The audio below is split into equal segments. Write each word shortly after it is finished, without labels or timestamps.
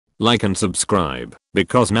like and subscribe,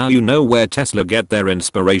 because now you know where Tesla get their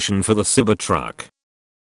inspiration for the Cybertruck.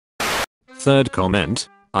 Third comment,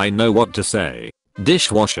 I know what to say.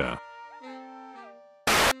 Dishwasher.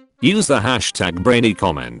 Use the hashtag Brainy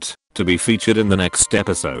comment to be featured in the next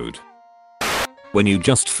episode. When you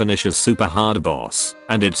just finish a super hard boss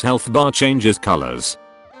and its health bar changes colors.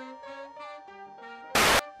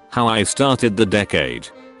 How I started the decade.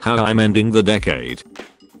 How I'm ending the decade.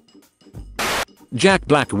 Jack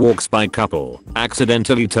Black walks by couple,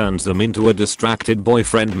 accidentally turns them into a distracted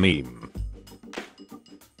boyfriend meme.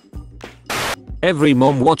 Every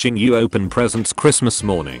mom watching you open presents Christmas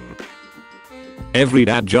morning. Every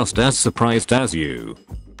dad just as surprised as you.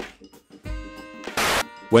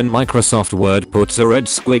 When Microsoft Word puts a red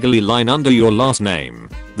squiggly line under your last name,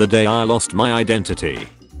 the day I lost my identity.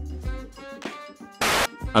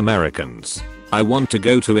 Americans. I want to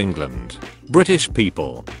go to England. British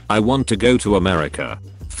people. I want to go to America.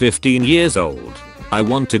 15 years old. I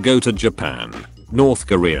want to go to Japan. North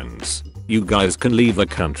Koreans. You guys can leave the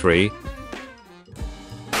country.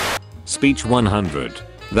 Speech 100.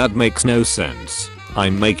 That makes no sense.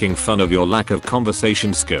 I'm making fun of your lack of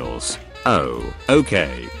conversation skills. Oh,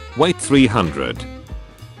 okay. Wait 300.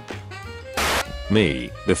 Me,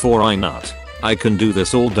 before I nut. I can do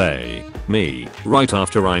this all day. Me, right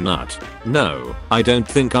after I nut. No, I don't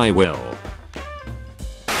think I will.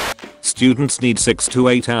 Students need 6 to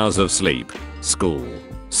 8 hours of sleep. School.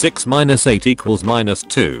 6 minus 8 equals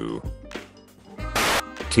 -2.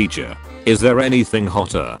 Teacher. Is there anything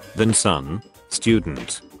hotter than sun?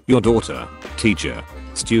 Student. Your daughter. Teacher.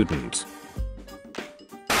 Student.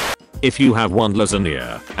 If you have one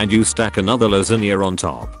lasagna and you stack another lasagna on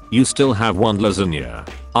top, you still have one lasagna.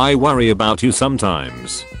 I worry about you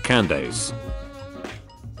sometimes, Candace.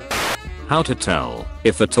 How to tell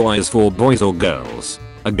if a toy is for boys or girls.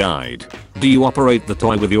 A guide. Do you operate the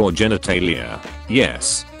toy with your genitalia?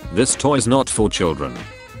 Yes. This toy's not for children.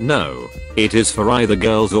 No. It is for either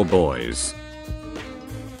girls or boys.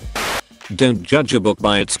 Don't judge a book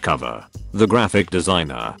by its cover. The graphic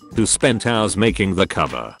designer, who spent hours making the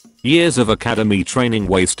cover. Years of academy training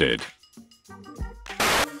wasted.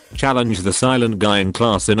 Challenge the silent guy in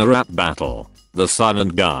class in a rap battle. The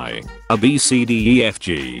silent guy. A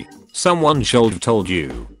BCDEFG. Someone should have told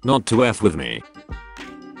you not to F with me.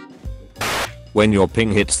 When your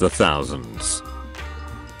ping hits the thousands.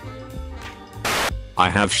 I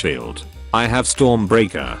have Shield. I have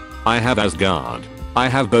Stormbreaker. I have Asgard. I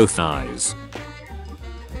have both eyes.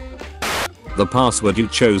 The password you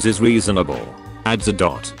chose is reasonable. Adds a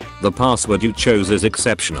dot. The password you chose is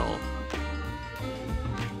exceptional.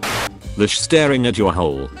 The staring at your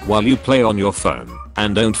hole while you play on your phone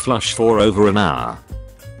and don't flush for over an hour.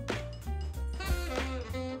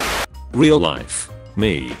 Real life.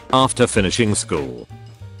 Me, after finishing school.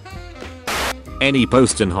 Any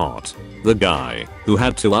post in hot. The guy who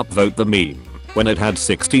had to upvote the meme when it had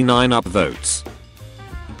 69 upvotes.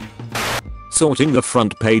 Sorting the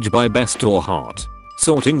front page by best or hot.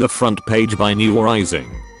 Sorting the front page by new or rising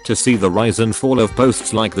to see the rise and fall of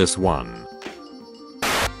posts like this one.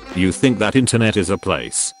 You think that internet is a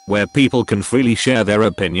place where people can freely share their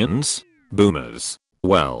opinions? Boomers.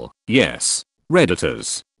 Well, yes.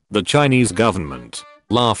 Redditors. The Chinese government.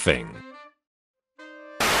 Laughing.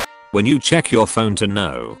 When you check your phone to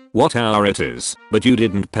know what hour it is, but you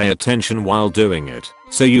didn't pay attention while doing it,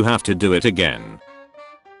 so you have to do it again.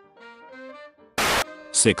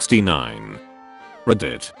 69.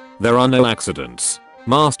 Reddit. There are no accidents.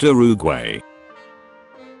 Master Uruguay.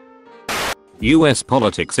 US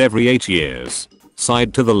politics every 8 years.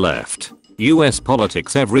 Side to the left. US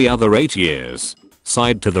politics every other 8 years.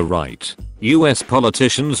 Side to the right. US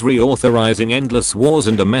politicians reauthorizing endless wars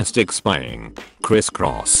and domestic spying.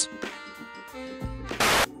 Crisscross.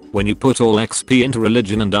 When you put all XP into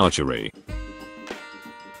religion and archery.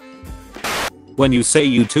 When you say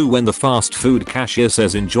you too when the fast food cashier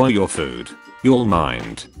says enjoy your food. You'll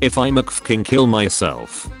mind if I McFking kill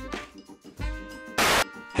myself.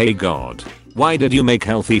 Hey God. Why did you make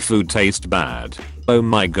healthy food taste bad? Oh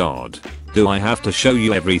my God. Do I have to show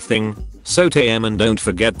you everything? Saute them and don't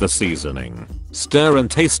forget the seasoning. Stir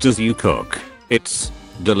and taste as you cook. It's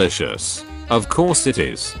delicious. Of course it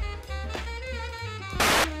is.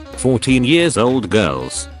 14 years old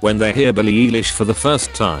girls when they hear Billie Eilish for the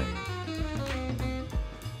first time.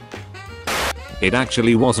 It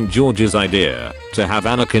actually wasn't George's idea to have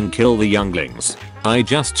Anakin kill the younglings. I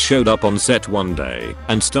just showed up on set one day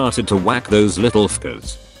and started to whack those little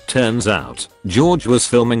fuckers. Turns out, George was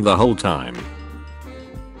filming the whole time.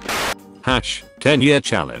 10-year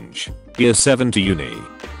challenge. Year 7 to uni.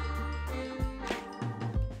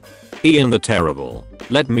 Ian the Terrible.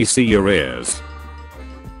 Let me see your ears.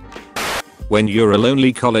 When you're a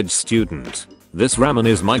lonely college student, this ramen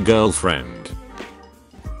is my girlfriend.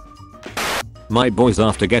 My boys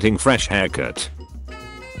after getting fresh haircut.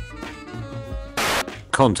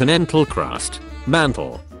 Continental crust,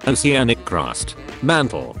 mantle, oceanic crust,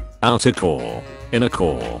 mantle, outer core, inner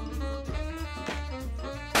core.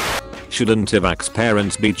 Shouldn't Ivak's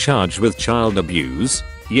parents be charged with child abuse?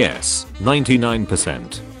 Yes,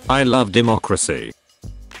 99%. I love democracy.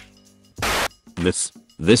 This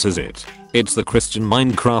is it. It's the Christian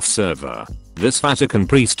Minecraft server. This Vatican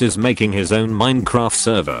priest is making his own Minecraft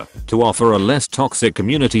server to offer a less toxic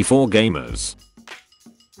community for gamers.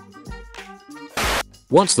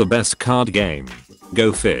 What's the best card game?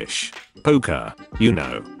 Go Fish. Poker, you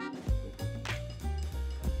know.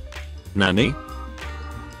 Nanny?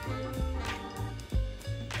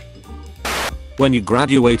 When you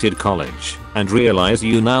graduated college and realize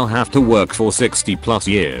you now have to work for 60+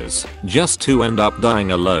 years just to end up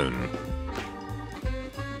dying alone.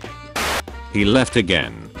 He left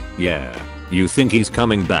again. Yeah. You think he's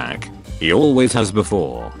coming back? He always has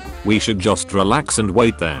before. We should just relax and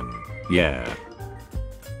wait then. Yeah.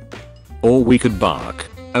 Or we could bark.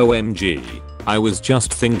 OMG. I was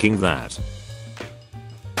just thinking that.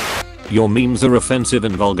 Your memes are offensive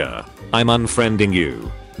and vulgar. I'm unfriending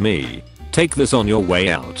you. Me. Take this on your way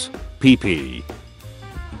out. PP.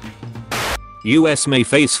 US may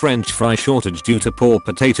face French fry shortage due to poor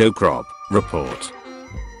potato crop. Report.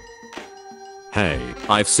 Hey,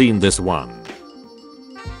 I've seen this one.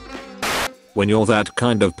 When you're that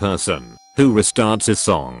kind of person who restarts a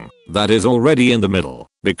song that is already in the middle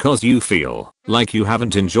because you feel like you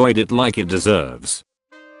haven't enjoyed it like it deserves.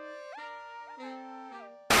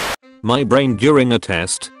 My brain during a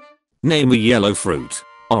test. Name a yellow fruit.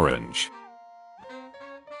 Orange.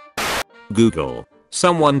 Google.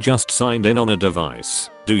 Someone just signed in on a device.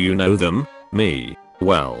 Do you know them? Me.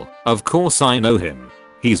 Well, of course I know him.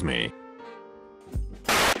 He's me.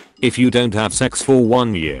 If you don't have sex for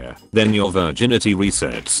 1 year, then your virginity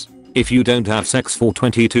resets. If you don't have sex for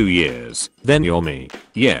 22 years, then you're me.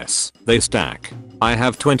 Yes, they stack. I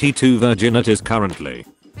have 22 virginities currently.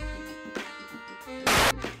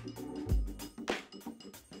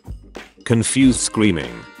 Confused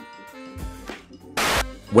screaming.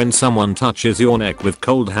 When someone touches your neck with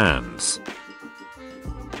cold hands.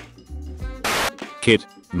 Kid.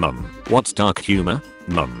 Mum. What's dark humor?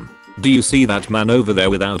 Mum. Do you see that man over there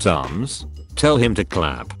without arms? Tell him to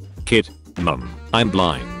clap. Kid. Mum. I'm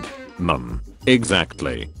blind. Mum.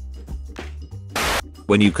 Exactly.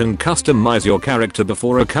 When you can customize your character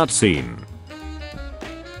before a cutscene.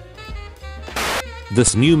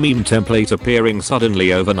 This new meme template appearing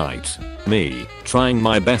suddenly overnight. Me, trying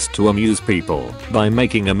my best to amuse people by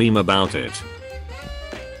making a meme about it.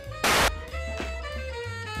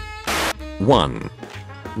 1.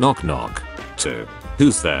 Knock knock. 2.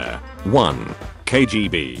 Who's there? 1.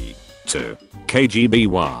 KGB. 2. KGB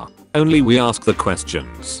wah. Only we ask the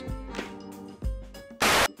questions.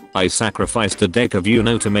 I sacrificed a deck of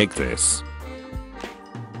Uno to make this.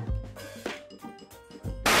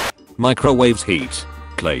 Microwaves heat.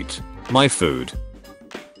 Plate. My food.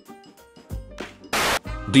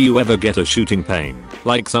 Do you ever get a shooting pain,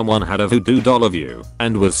 like someone had a voodoo doll of you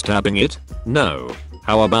and was stabbing it? No.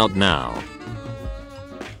 How about now?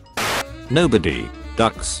 Nobody.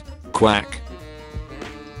 Ducks. Quack.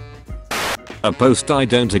 A post I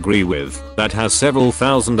don't agree with that has several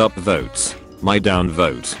thousand upvotes. My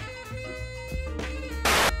downvote.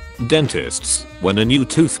 Dentists, when a new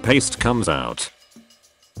toothpaste comes out.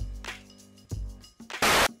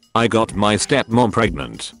 I got my stepmom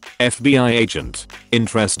pregnant. FBI agent.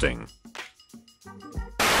 Interesting.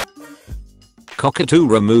 Cockatoo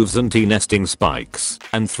removes anti-nesting spikes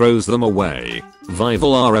and throws them away.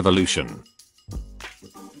 Vival our evolution.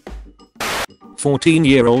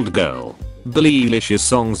 14-year-old girl. Billie Eilish's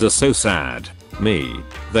songs are so sad. Me.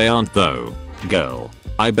 They aren't though. Girl.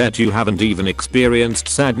 I bet you haven't even experienced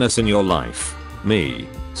sadness in your life. Me.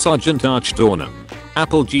 Sergeant Archdornum.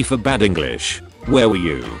 Apple G for bad English. Where were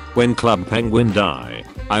you when Club Penguin die?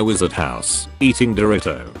 I was at house eating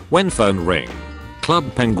Dorito when phone ring.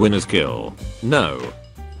 Club Penguin is kill. No.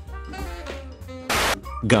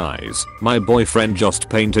 Guys, my boyfriend just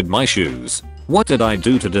painted my shoes. What did I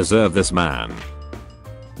do to deserve this man?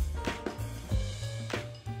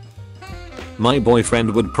 My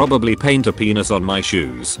boyfriend would probably paint a penis on my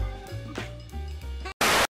shoes.